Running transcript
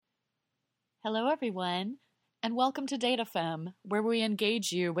Hello, everyone, and welcome to DataFem, where we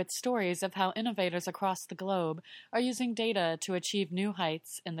engage you with stories of how innovators across the globe are using data to achieve new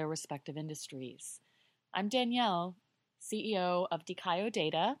heights in their respective industries. I'm Danielle, CEO of Dikayo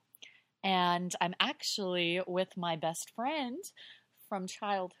Data, and I'm actually with my best friend from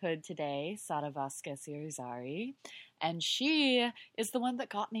childhood today, Sara Vasquez Irizarry, and she is the one that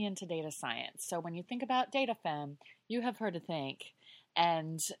got me into data science. So when you think about DataFem, you have her to thank.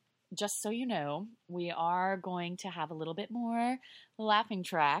 And just so you know, we are going to have a little bit more laughing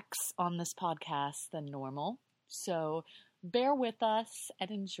tracks on this podcast than normal. So bear with us and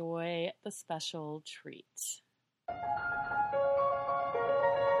enjoy the special treat.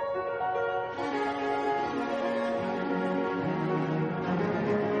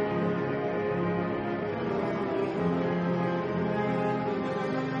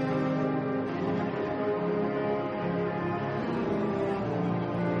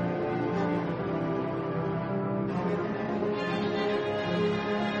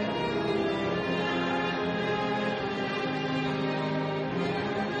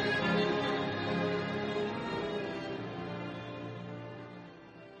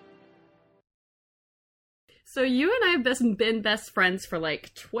 So you and I have been best friends for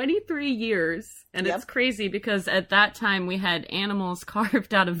like 23 years, and It's crazy because at that time we had animals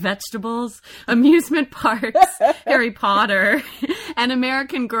carved out of vegetables, amusement parks, Harry Potter, and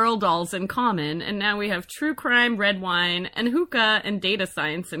American Girl dolls in common, and now we have true crime, red wine, and hookah and data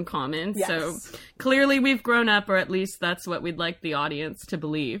science in common. Yes. So clearly we've grown up, or at least that's what we'd like the audience to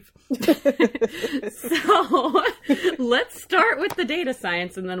believe. So let's start with the data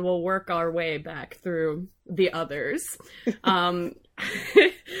science, and then we'll work our way back through the others.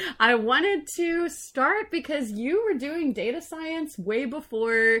 I wanted to start because you were doing data science way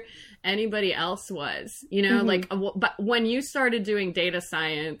before anybody else was, but when you started doing data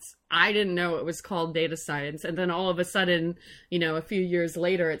science, I didn't know it was called data science. And then all of a sudden, a few years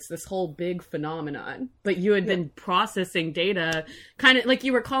later, it's this whole big phenomenon. But you had been processing data, kind of like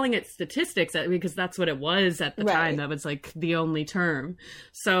you were calling it statistics because that's what it was at the time. That was like the only term.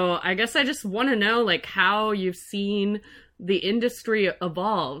 So I guess I just want to know how you've seen the industry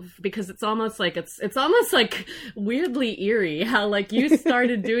evolve, because it's almost like weirdly eerie how you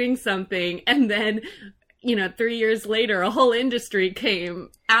started doing something and then 3 years later a whole industry came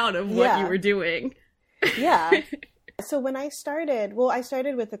out of what you were doing. Yeah. So when I started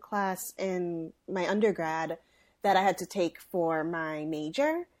with a class in my undergrad that I had to take for my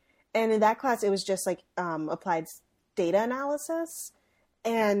major, and in that class it was just applied data analysis.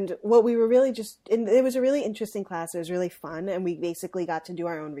 And what we were really it was a really interesting class. It was really fun. And we basically got to do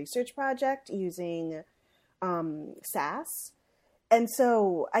our own research project using SAS. And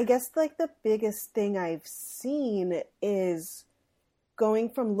so I guess the biggest thing I've seen is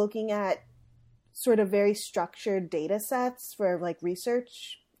going from looking at sort of very structured data sets for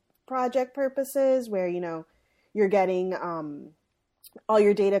research project purposes where, you're getting all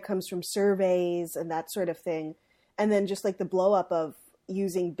your data comes from surveys and that sort of thing. And then just the blow up of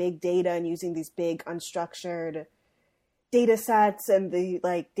using big data and using these big unstructured data sets and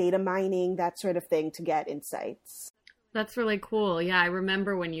the data mining, that sort of thing to get insights. That's really cool. Yeah, I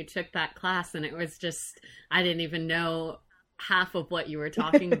remember when you took that class and it was I didn't even know half of what you were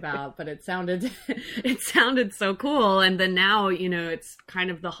talking about, but it sounded so cool. And then now, it's kind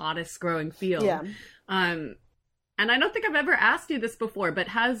of the hottest growing field. Yeah. And I don't think I've ever asked you this before, but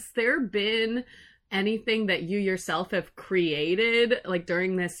has there been anything that you yourself have created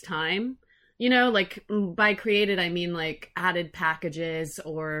during this time? By created, I mean added packages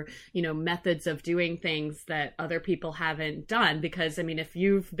or, methods of doing things that other people haven't done. Because, if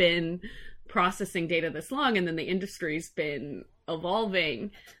you've been processing data this long and then the industry's been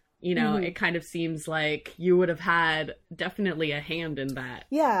evolving, it kind of seems like you would have had definitely a hand in that.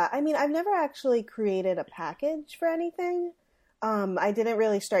 Yeah. I've never actually created a package for anything. I didn't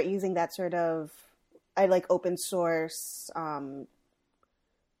really start using that sort of, I open source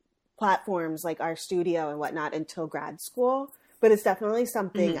platforms like RStudio and whatnot until grad school, but it's definitely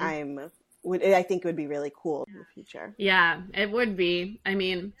something I think would be really cool in the future. Yeah, it would be.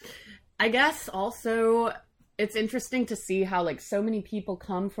 I guess also it's interesting to see how so many people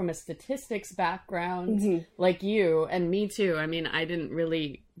come from a statistics background like you and me too. I didn't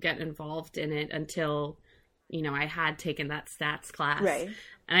really get involved in it until I had taken that stats class. Right.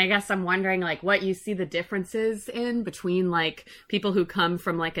 And I guess I'm wondering what you see the differences in between people who come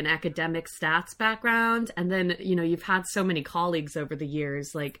from an academic stats background and then, you've had so many colleagues over the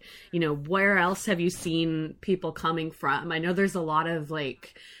years, where else have you seen people coming from? I know there's a lot of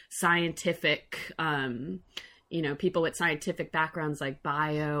scientific people with scientific backgrounds like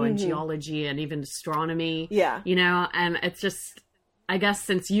bio and geology and even astronomy. Yeah. And it's just, I guess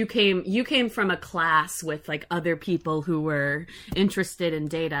since you came from a class with like other people who were interested in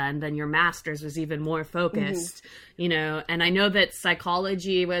data, and then your master's was even more focused, and I know that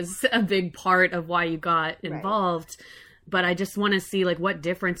psychology was a big part of why you got involved, but I just want to see like what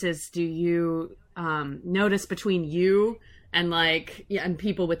differences do you notice between you and and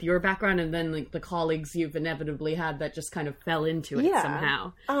people with your background, and then like the colleagues you've inevitably had that just kind of fell into it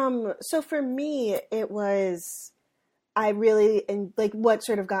somehow. So for me, it was, and like what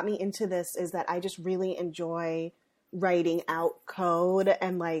sort of got me into this is that I just really enjoy writing out code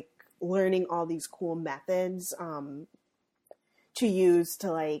and like learning all these cool methods to use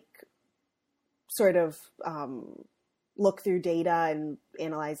to like sort of look through data and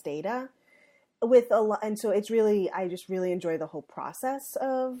analyze data. And so it's really, I just really enjoy the whole process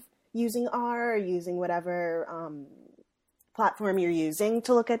of using R or using whatever platform you're using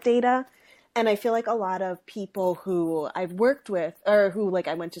to look at data. And I feel like a lot of people who I've worked with or who like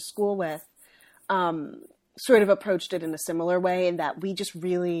I went to school with sort of approached it in a similar way, in that we just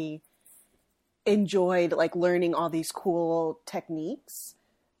really enjoyed like learning all these cool techniques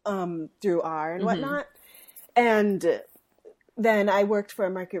through R and whatnot. And then I worked for a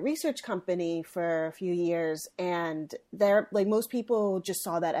market research company for a few years, and like most people just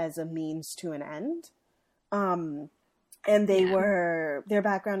saw that as a means to an end. And their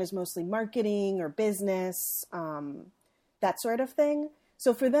background is mostly marketing or business, that sort of thing.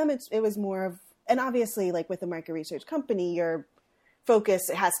 So for them, it was more of, and obviously like with a market research company, your focus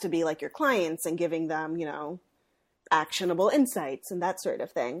has to be like your clients and giving them, actionable insights and that sort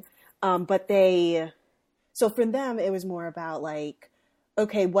of thing. So for them, it was more about like,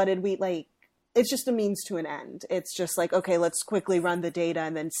 okay, what did we like? It's just a means to an end. It's just like, okay, let's quickly run the data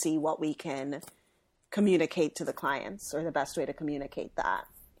and then see what we can communicate to the clients, or the best way to communicate that.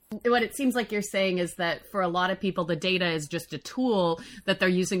 What it seems like you're saying is that for a lot of people, the data is just a tool that they're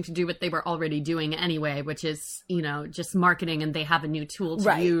using to do what they were already doing anyway, which is, just marketing, and they have a new tool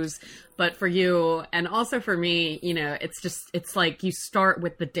to use. But for you, and also for me, it's like you start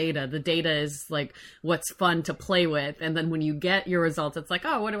with the data. The data is like what's fun to play with. And then when you get your results, it's like,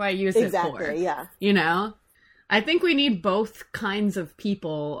 oh, what do I use it for? Exactly, yeah. I think we need both kinds of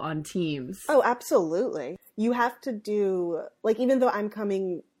people on teams. Oh, absolutely. You have to do, like, even though I'm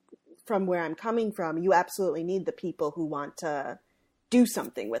coming from where I'm coming from, you absolutely need the people who want to do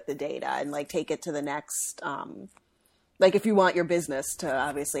something with the data and like take it to the next, like if you want your business to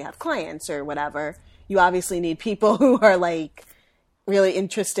obviously have clients or whatever, you obviously need people who are like really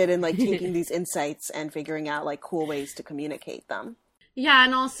interested in like taking these insights and figuring out like cool ways to communicate them. Yeah.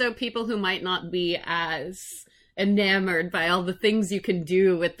 And also people who might not be as enamored by all the things you can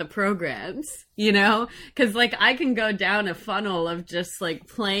do with the programs, because like I can go down a funnel of just like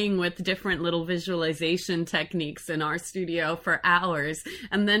playing with different little visualization techniques in RStudio for hours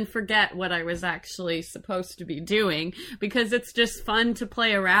and then forget what I was actually supposed to be doing, because it's just fun to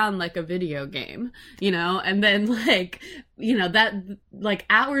play around like a video game, and then like that like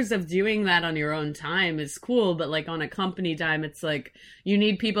hours of doing that on your own time is cool, but like on a company dime, it's like you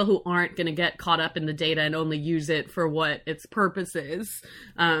need people who aren't going to get caught up in the data and only use it for what its purpose is.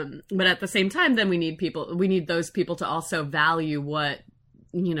 But at the same time, then we need those people to also value what,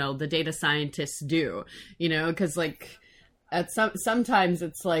 the data scientists do, because like sometimes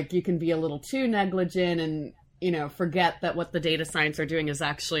it's like you can be a little too negligent and, forget that what the data science are doing is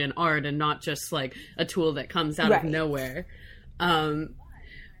actually an art and not just like a tool that comes out of nowhere.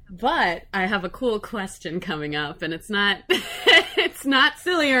 But I have a cool question coming up, and it's not, it's not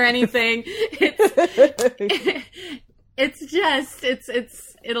silly or anything.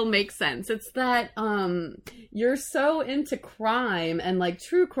 It'll make sense. It's that, you're so into crime and like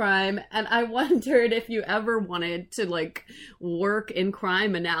true crime. And I wondered if you ever wanted to like work in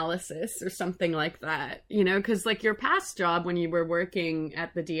crime analysis or something like that, cause like your past job when you were working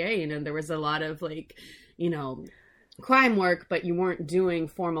at the DA, there was a lot of like, crime work, but you weren't doing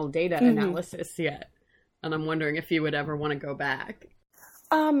formal data analysis yet. And I'm wondering if you would ever want to go back.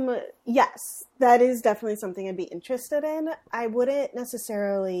 Yes, that is definitely something I'd be interested in. I wouldn't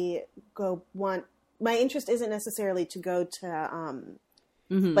necessarily my interest isn't necessarily to go to,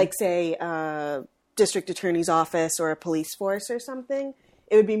 like say, a district attorney's office or a police force or something.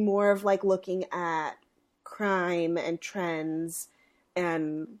 It would be more of like looking at crime and trends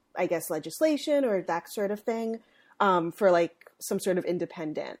and I guess legislation or that sort of thing, for like some sort of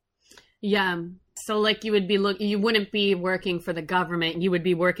independent. Yeah. So like you wouldn't be working for the government. You would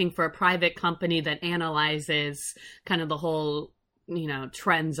be working for a private company that analyzes kind of the whole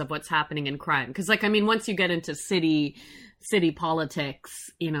trends of what's happening in crime. Because, like, I mean, once you get into city politics,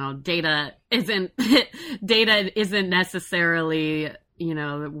 data isn't necessarily,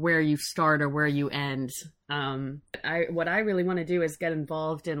 where you start or where you end. What I really want to do is get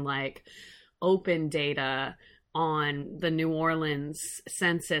involved in, like, open data on the New Orleans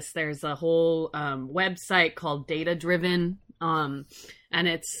census. There's a whole website called Data Driven, and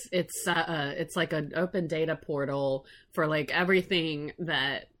it's like an open data portal for, like, everything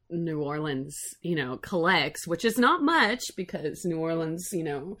that New Orleans collects, which is not much because New Orleans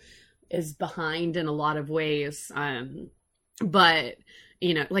is behind in a lot of ways, but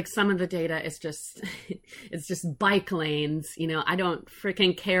like, some of the data is just it's just bike lanes. I don't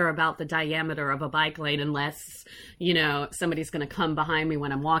freaking care about the diameter of a bike lane unless somebody's gonna come behind me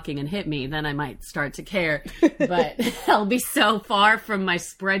when I'm walking and hit me. Then I might start to care, but I'll be so far from my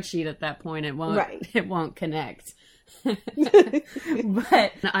spreadsheet at that point, it won't connect.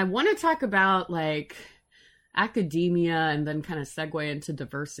 But I want to talk about, like, academia and then kind of segue into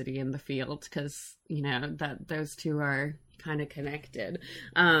diversity in the field, because that those two are kind of connected.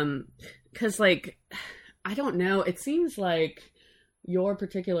 Because, like, I don't know, it seems like your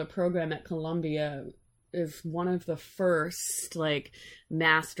particular program at Columbia is one of the first, like,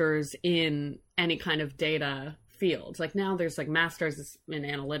 masters in any kind of data fields. Like, now there's, like, masters in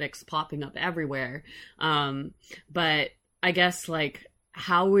analytics popping up everywhere. But I guess, like,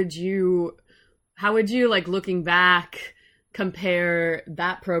 how would you, like, looking back, compare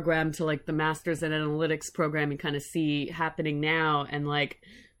that program to, like, the masters in analytics program you kind of see happening now, and, like,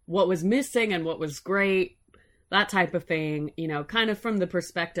 what was missing and what was great, that type of thing, kind of from the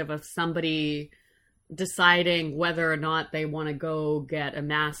perspective of somebody deciding whether or not they want to go get a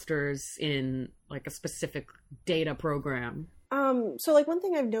master's in, like, a specific data program. So, like, one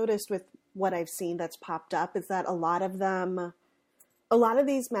thing I've noticed with what I've seen that's popped up is that a lot of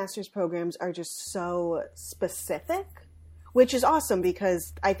these master's programs are just so specific, which is awesome,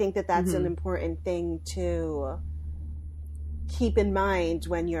 because I think that that's an important thing to keep in mind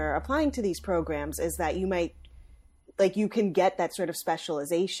when you're applying to these programs, is that you might, like, you can get that sort of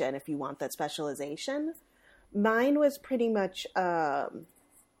specialization if you want that specialization. Mine was pretty much, so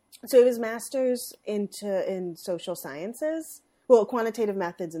it was master's in social sciences, well, quantitative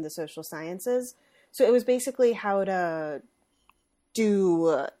methods in the social sciences. So it was basically how to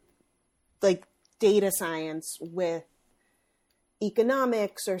do, like, data science with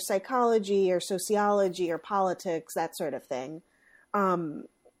economics or psychology or sociology or politics, that sort of thing. And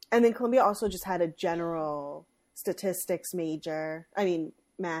then Columbia also just had a general statistics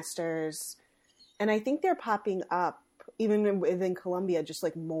master's. And I think they're popping up, even within Columbia, just,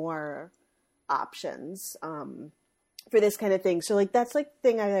 like, more options for this kind of thing. So, like, that's, like, the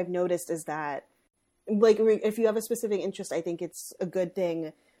thing I've noticed is that, like, if you have a specific interest, I think it's a good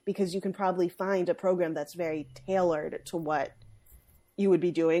thing, because you can probably find a program that's very tailored to what you would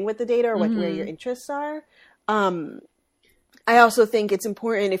be doing with the data, or where your interests are. I also think it's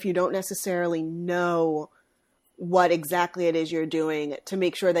important, if you don't necessarily know what exactly it is you're doing, to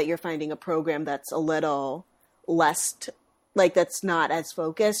make sure that you're finding a program that's a little less, that's not as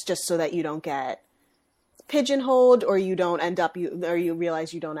focused, just so that you don't get pigeonholed, or you don't end up, or you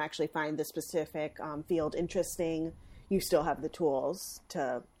realize you don't actually find the specific field interesting. You still have the tools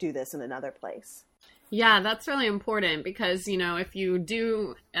to do this in another place. Yeah, that's really important, because, if you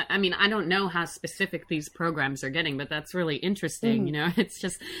do, I mean, I don't know how specific these programs are getting, but that's really interesting. It's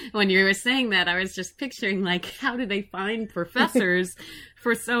just, when you were saying that, I was just picturing, like, how do they find professors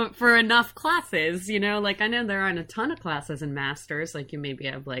for enough classes? Like, I know there aren't a ton of classes in masters, like, you maybe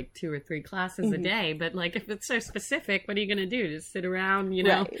have, like, 2 or 3 classes a day, but, like, if it's so specific, what are you going to do? Just sit around,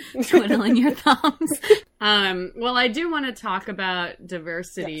 twiddling your thumbs? Well, I do want to talk about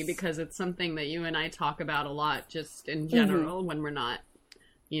diversity, because it's something that you and I talk about a lot, just in general, when we're not,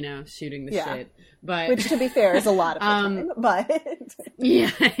 shooting the shit. But, which, to be fair, is a lot of the time. But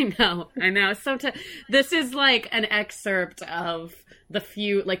yeah, I know. Sometimes this is, like, an excerpt of the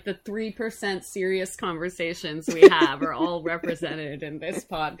few, like, the 3% serious conversations we have are all represented in this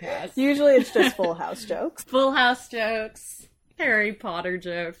podcast. Usually, it's just Full House jokes. Full House jokes, Harry Potter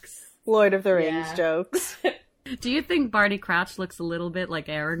jokes, Lord of the Rings jokes. Do you think Barty Crouch looks a little bit like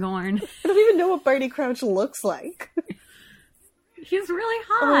Aragorn? I don't even know what Barty Crouch looks like. He's really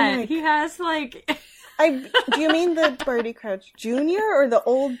hot. He has, like... Do you mean the Barty Crouch Jr. or the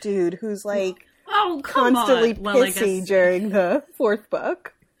old dude who's, like, constantly pissy during the 4th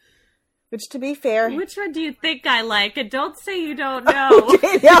book? Which, to be fair... Which one do you think I like? And don't say you don't know.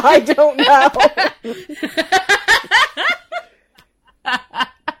 Okay, yeah, I don't know.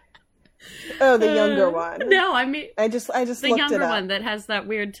 no, the younger one. No, I mean I just the looked younger it up. one that has that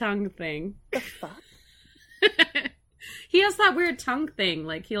weird tongue thing. The fuck? He has that weird tongue thing.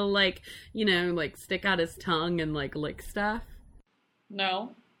 Like, he'll, like, you know, like, stick out his tongue and, like, lick stuff.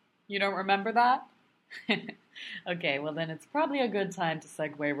 No? You don't remember that? Okay, well then it's probably a good time to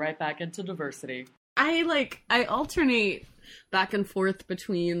segue right back into diversity. I alternate back and forth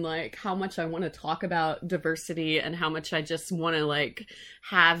between, like, how much I want to talk about diversity and how much I just want to, like,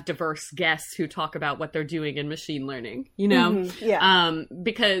 have diverse guests who talk about what they're doing in machine learning, you know? Mm-hmm. Yeah.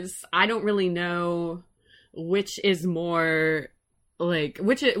 Because I don't really know which is more, like,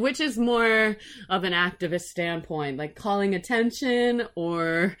 which is more of an activist standpoint, like calling attention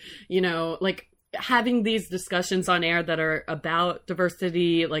or, you know, like, having these discussions on air that are about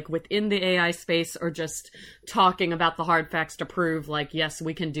diversity, like, within the AI space, or just talking about the hard facts to prove, like, yes,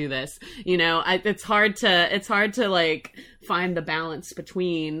 we can do this. You know, it's hard to like find the balance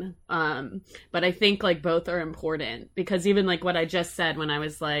between, but I think, like, both are important, because even, like, what I just said when I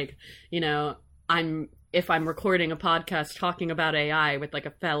was like, you know, if I'm recording a podcast talking about AI with, like,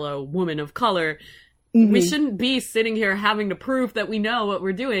 a fellow woman of color, we shouldn't be sitting here having to prove that we know what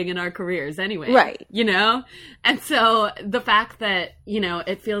we're doing in our careers anyway. Right. You know? And so the fact that, you know,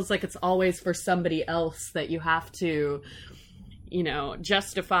 it feels like it's always for somebody else that you have to, you know,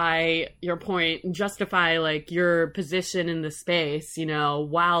 justify your point, justify, like, your position in the space, you know,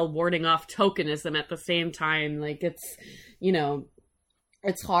 while warding off tokenism at the same time. Like, it's, you know,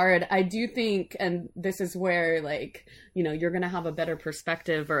 it's hard. I do think, and this is where, like, you know, you're going to have a better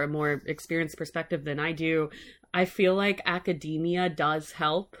perspective or a more experienced perspective than I do. I feel like academia does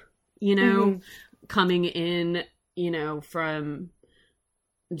help, you know, coming in, you know, from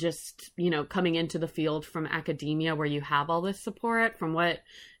just, you know, coming into the field from academia where you have all this support. From what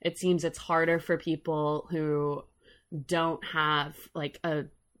it seems, it's harder for people who don't have, like, a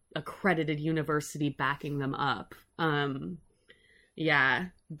accredited university backing them up. Yeah,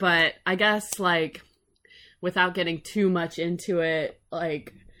 but I guess, like, without getting too much into it,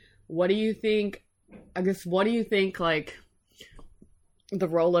 like, what do you think, like, the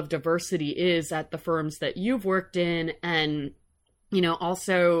role of diversity is at the firms that you've worked in? And, you know,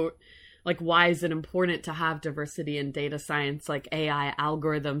 also, like, why is it important to have diversity in data science, like AI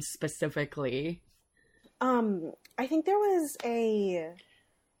algorithms specifically? I think there was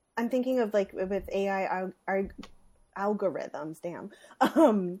I'm thinking of, like, with AI algorithms,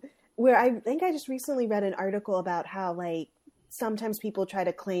 where I think I just recently read an article about how, like, sometimes people try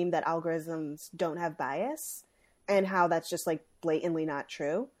to claim that algorithms don't have bias, and how that's just, like, blatantly not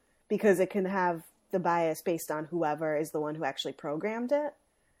true, because it can have the bias based on whoever is the one who actually programmed it.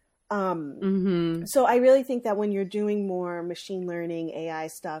 So I really think that when you're doing more machine learning, AI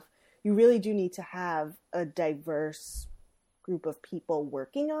stuff, you really do need to have a diverse group of people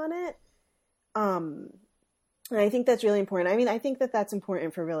working on it. And I think that's really important. I mean, I think that that's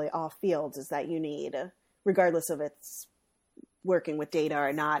important for really all fields, is that you need, regardless of it's working with data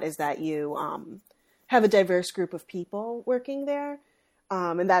or not, is that you have a diverse group of people working there.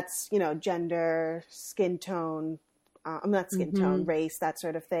 And that's, you know, gender, skin tone, not skin tone, race, that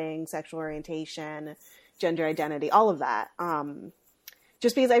sort of thing, sexual orientation, gender identity, all of that.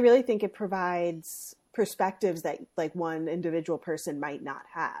 Just because I really think it provides perspectives that, like, one individual person might not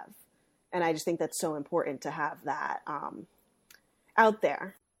have. And I just think that's so important to have that out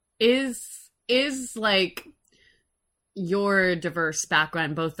there. Is like, your diverse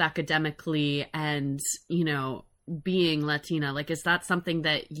background, both academically and, you know, being Latina, like, is that something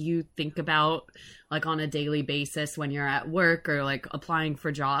that you think about, like, on a daily basis when you're at work or, like, applying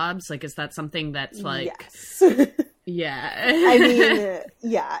for jobs? Like, is that something that's, like... Yes. Yeah. I mean,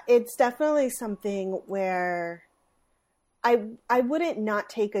 yeah, it's definitely something where I wouldn't not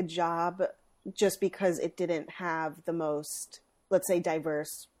take a job just because it didn't have the most, let's say,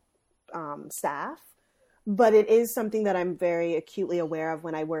 diverse staff. But it is something that I'm very acutely aware of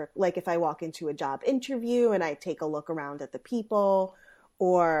when I work. Like, if I walk into a job interview and I take a look around at the people,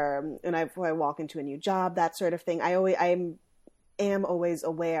 or if I walk into a new job, that sort of thing, I am always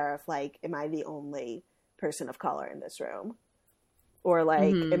aware of, like, am I the only person of color in this room? Or,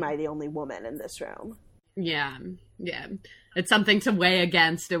 like, am I the only woman in this room? Yeah. It's something to weigh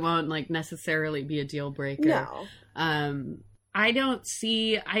against. It won't, like, necessarily be a deal breaker. No. I don't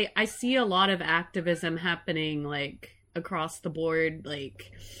see, I see a lot of activism happening, like, across the board,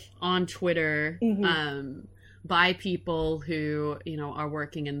 like, on Twitter, by people who, you know, are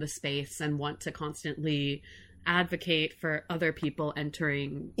working in the space and want to constantly advocate for other people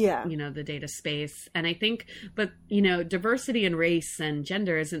entering, you know, the data space. And I think, but, you know, diversity in race and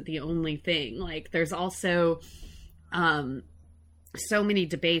gender isn't the only thing. Like, there's also, so many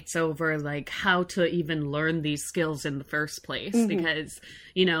debates over like how to even learn these skills in the first place, because,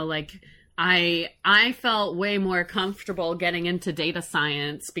 you know, like I felt way more comfortable getting into data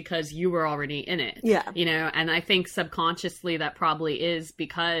science because you were already in it. Yeah. You know, and I think subconsciously that probably is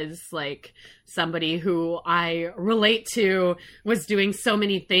because like somebody who I relate to was doing so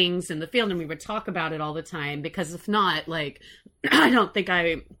many things in the field and we would talk about it all the time, because if not, like, I don't think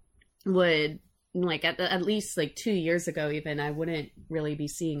I would, like at least like 2 years ago even, I wouldn't really be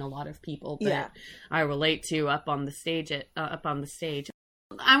seeing a lot of people that I relate to up on the stage.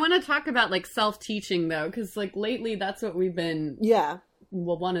 I want to talk about like self-teaching though, because like lately that's what we've been. Yeah.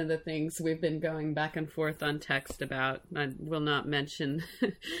 Well, one of the things we've been going back and forth on text about. I will not mention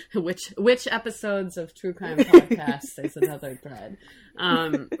which episodes of True Crime Podcasts is another thread.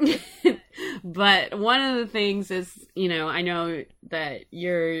 But one of the things is, you know, I know that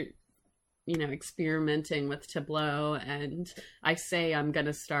you're, you know, experimenting with Tableau, and I say I'm going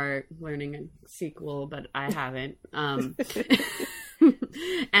to start learning a SQL, but I haven't.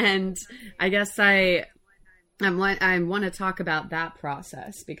 And I guess I want to talk about that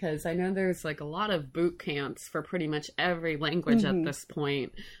process, because I know there's like a lot of boot camps for pretty much every language at this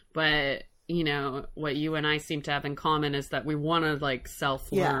point, but you know, what you and I seem to have in common is that we want to like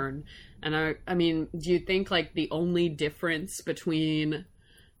self-learn. And I mean, do you think like the only difference between,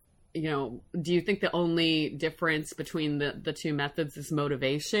 you know, do you think the only difference between the two methods is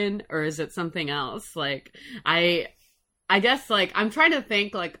motivation, or is it something else? Like, I guess, like, I'm trying to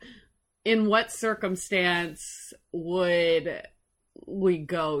think, like, in what circumstance would we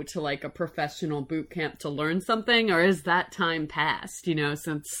go to, like, a professional boot camp to learn something, or is that time past, you know,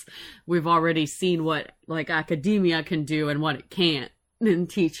 since we've already seen what, like, academia can do and what it can't in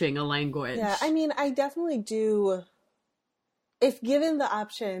teaching a language? Yeah, I mean, I definitely do. If given the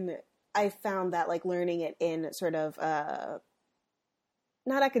option, I found that, like, learning it in sort of,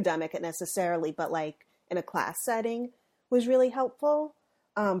 not academic necessarily, but, like, in a class setting was really helpful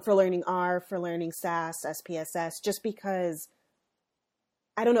for learning R, for learning SAS, SPSS, just because,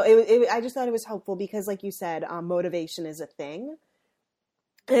 I don't know, I just thought it was helpful because, like you said, motivation is a thing.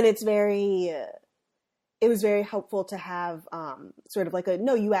 And it was very helpful to have sort of like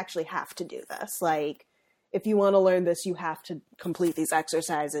no, you actually have to do this. Like, if you want to learn this, you have to complete these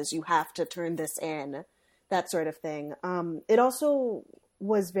exercises, you have to turn this in, that sort of thing. It also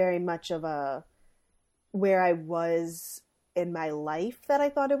was very much of a where I was in my life that I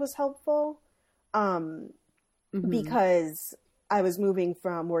thought it was helpful, because I was moving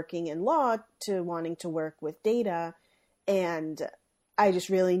from working in law to wanting to work with data, and I just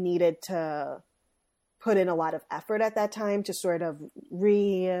really needed to put in a lot of effort at that time to sort of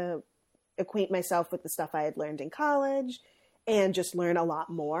acquaint myself with the stuff I had learned in college and just learn a lot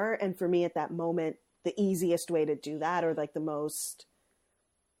more. And for me at that moment, the easiest way to do that, or like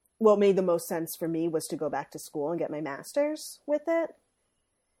what made the most sense for me, was to go back to school and get my master's with it.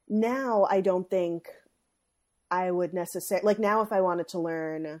 Now, I don't think I would necessarily, like now if I wanted to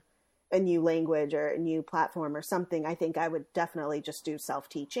learn a new language or a new platform or something, I think I would definitely just do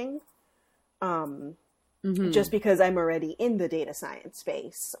self-teaching. Just because I'm already in the data science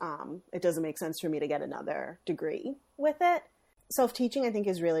space. It doesn't make sense for me to get another degree with it. Self-teaching, I think,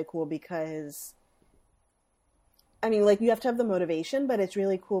 is really cool because, I mean, like, you have to have the motivation, but it's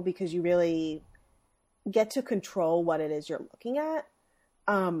really cool because you really get to control what it is you're looking at.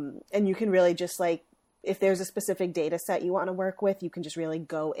 And you can really just, like, if there's a specific data set you want to work with, you can just really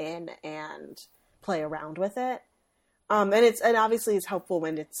go in and play around with it. And obviously it's helpful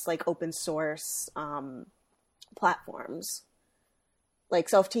when it's like open source platforms. Like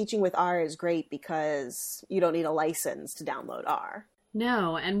self-teaching with R is great because you don't need a license to download R.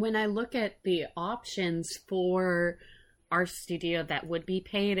 No, and when I look at the options for RStudio that would be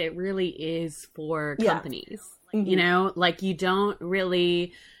paid, it really is for companies. You know, like you don't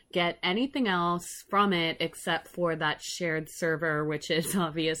really get anything else from it except for that shared server, which is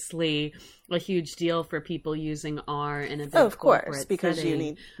obviously a huge deal for people using R in a big of course, corporate because setting. You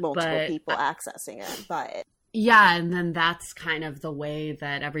need multiple people accessing it. But yeah, and then that's kind of the way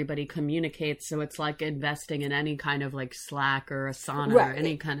that everybody communicates. So it's like investing in any kind of like Slack or Asana or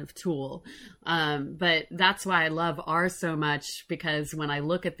any kind of tool. But that's why I love R so much, because when I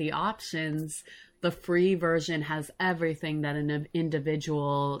look at the options, the free version has everything that an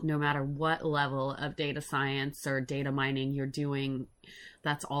individual, no matter what level of data science or data mining you're doing,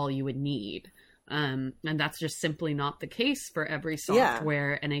 that's all you would need. And that's just simply not the case for every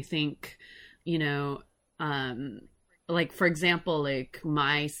software. And I think, you know, like, for example, like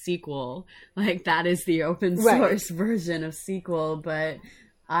MySQL, like that is the open source version of SQL, but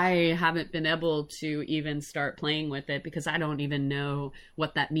I haven't been able to even start playing with it because I don't even know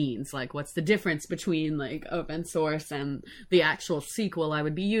what that means. Like, what's the difference between like open source and the actual SQL I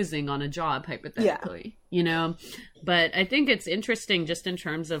would be using on a job, hypothetically, you know? But I think it's interesting just in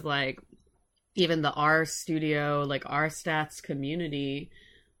terms of like even the R Studio, like R Stats community,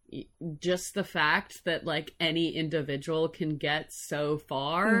 just the fact that like any individual can get so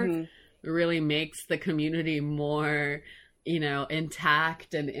far really makes the community more, you know,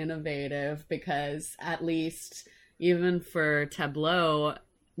 intact and innovative, because at least even for Tableau,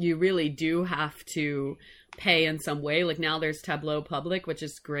 you really do have to pay in some way. Like now there's Tableau Public, which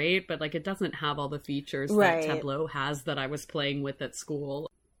is great, but like it doesn't have all the features that Tableau has that I was playing with at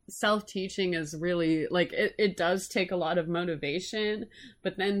school. Self-teaching is really like it does take a lot of motivation,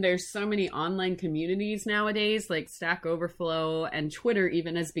 but then there's so many online communities nowadays, like Stack Overflow, and Twitter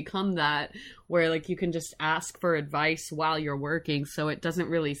even has become that, where like you can just ask for advice while you're working, so it doesn't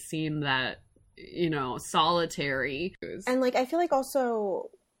really seem that, you know, solitary. And like I feel like also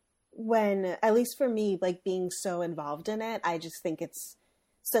when, at least for me, like being so involved in it, I just think it's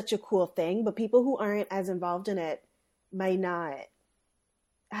such a cool thing, but people who aren't as involved in it might not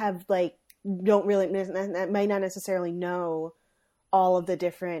have like don't really might not necessarily know all of the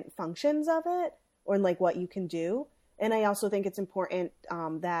different functions of it or like what you can do. And I also think it's important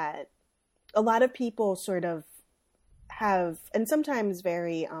that a lot of people sort of have, and sometimes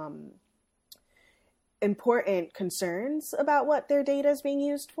very important concerns about what their data is being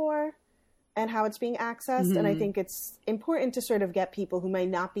used for and how it's being accessed. And I think it's important to sort of get people who might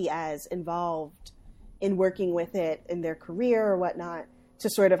not be as involved in working with it in their career or whatnot to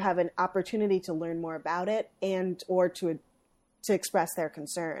sort of have an opportunity to learn more about it and or to express their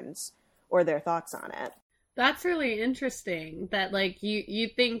concerns or their thoughts on it. That's really interesting that like you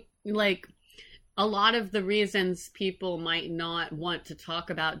think like a lot of the reasons people might not want to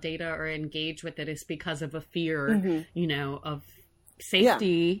talk about data or engage with it is because of a fear, you know, of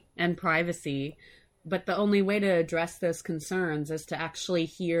safety and privacy. But the only way to address those concerns is to actually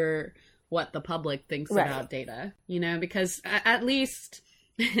hear what the public thinks about data, you know, because at least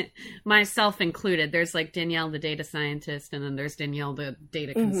myself included, there's like Danielle, the data scientist, and then there's Danielle, the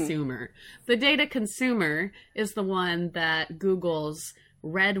data consumer. The data consumer is the one that Google's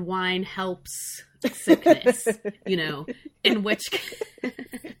red wine helps sickness, you know, in which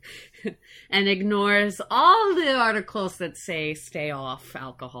and ignores all the articles that say stay off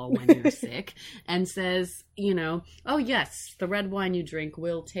alcohol when you're sick, and says, you know, oh yes, the red wine you drink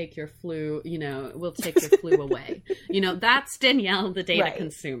will take your flu, you know, will take your flu away. You know, that's Danielle, the data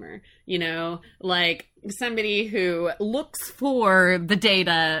consumer, you know, like somebody who looks for the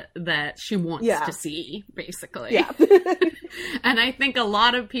data that she wants to see, basically. And I think a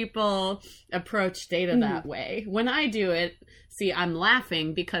lot of people approach data that way. When I do it, see, I'm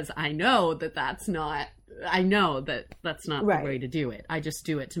laughing because I know that that's not the way to do it. I just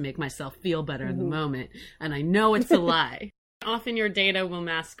do it to make myself feel better in the moment. And I know it's a lie. Often your data will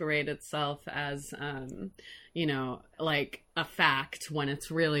masquerade itself as, you know, like a fact when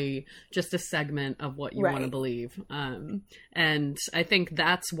it's really just a segment of what you want to believe. And I think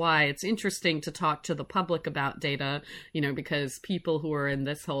that's why it's interesting to talk to the public about data, you know, because people who are in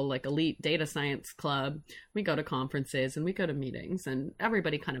this whole like elite data science club, we go to conferences and we go to meetings and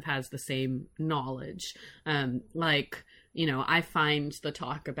everybody kind of has the same knowledge. Like, you know, I find the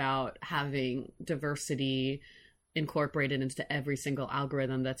talk about having diversity incorporated into every single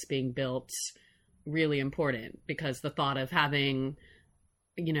algorithm that's being built really important, because the thought of having,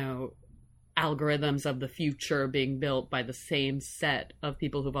 you know, algorithms of the future being built by the same set of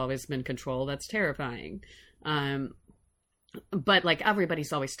people who've always been controlled, that's terrifying. But like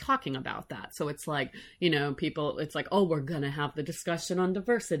everybody's always talking about that. So it's like, you know, people, it's like, oh, we're going to have the discussion on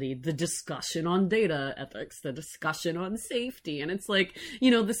diversity, the discussion on data ethics, the discussion on safety. And it's like, you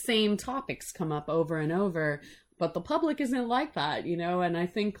know, the same topics come up over and over. But the public isn't like that, you know, and I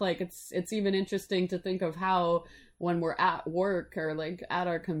think like it's even interesting to think of how when we're at work or like at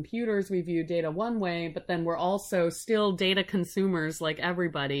our computers, we view data one way, but then we're also still data consumers like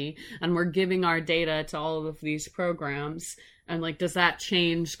everybody, and we're giving our data to all of these programs. And like, does that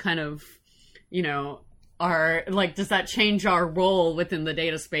change kind of, you know, does that change our role within the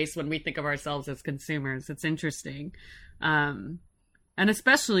data space when we think of ourselves as consumers? It's interesting. And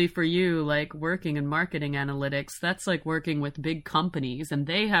especially for you, like working in marketing analytics, that's like working with big companies, and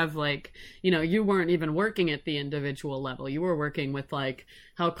they have like, you know, you weren't even working at the individual level. You were working with like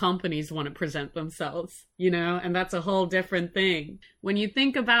how companies want to present themselves, you know, and that's a whole different thing. When you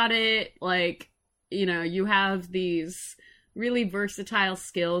think about it, like, you know, you have these really versatile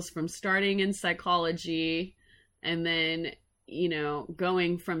skills from starting in psychology, and then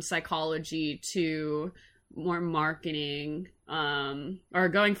going from psychology to more marketing, or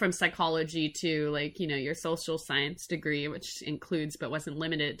going from psychology to like, your social science degree, which includes but wasn't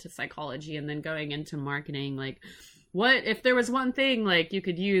limited to psychology, and then going into marketing, like, what if there was one thing like you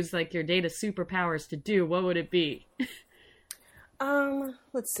could use like your data superpowers to do, what would it be?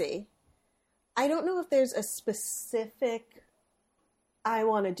 Let's see. I don't know if there's a specific I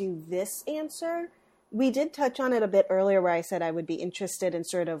want to do this answer. We did touch on it a bit earlier where I said I would be interested in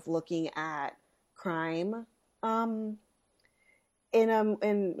sort of looking at crime. I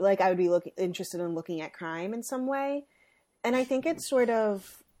would be interested in looking at crime in some way. And I think it's sort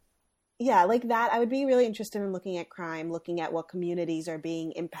of, yeah, like that. I would be really interested in looking at crime, looking at what communities are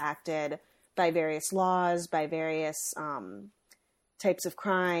being impacted by various laws, by various types of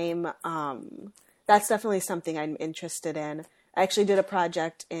crime. That's definitely something I'm interested in. I actually did a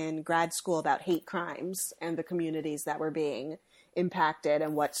project in grad school about hate crimes and the communities that were being impacted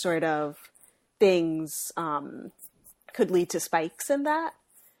and what sort of things could lead to spikes in that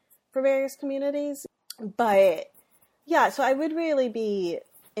for various communities. But yeah, so I would really be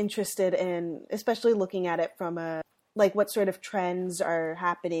interested in, especially looking at it from what sort of trends are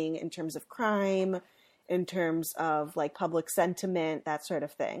happening in terms of crime, in terms of like public sentiment, that sort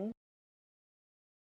of thing.